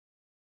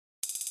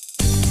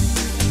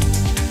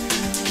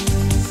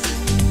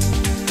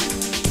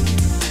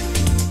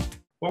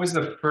What was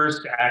the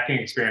first acting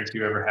experience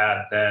you ever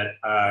had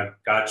that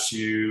got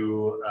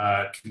you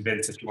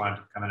convinced that you wanted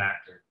to become an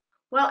actor?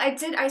 Well, I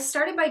did. I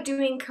started by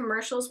doing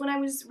commercials when I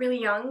was really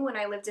young, when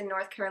I lived in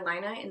North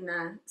Carolina in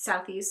the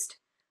Southeast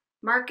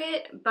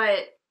market.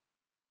 But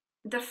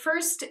the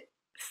first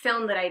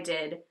film that I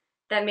did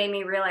that made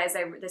me realize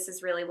this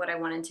is really what I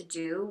wanted to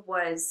do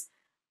was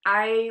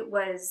I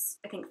was,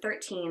 I think,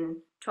 13,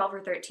 12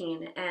 or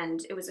 13, and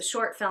it was a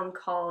short film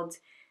called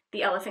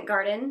The Elephant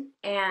Garden,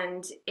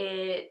 and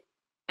it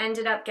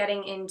ended up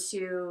getting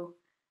into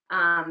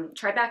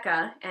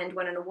Tribeca and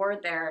won an award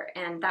there.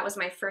 And that was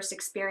my first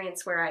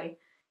experience where I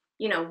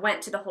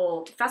went to the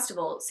whole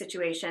festival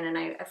situation, and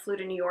I flew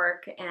to New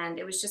York, and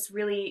it was just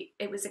really,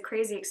 it was a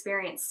crazy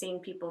experience seeing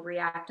people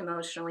react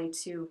emotionally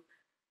to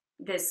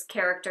this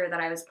character that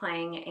I was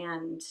playing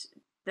and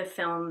the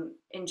film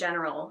in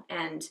general.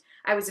 And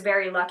I was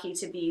very lucky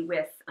to be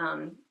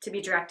to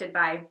be directed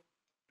by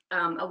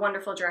a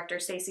wonderful director,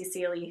 Stacey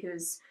Seeley,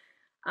 who's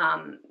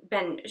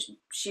been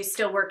she's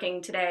still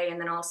working today,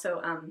 and then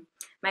also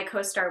my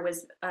co-star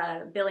was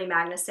Billy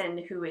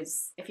Magnuson, who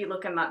is, if you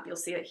look him up, you'll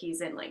see that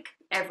he's in like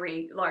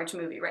every large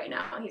movie right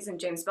now. He's in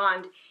James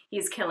Bond.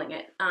 He's killing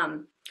it.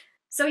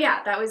 So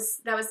yeah, that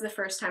was the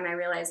first time I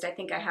realized I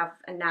think I have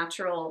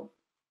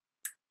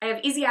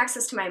easy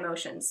access to my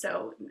emotions.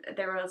 So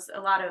there was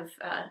a lot of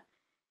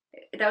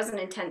that was an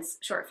intense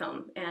short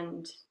film,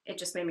 and it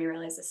just made me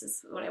realize this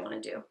is what I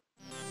want to do.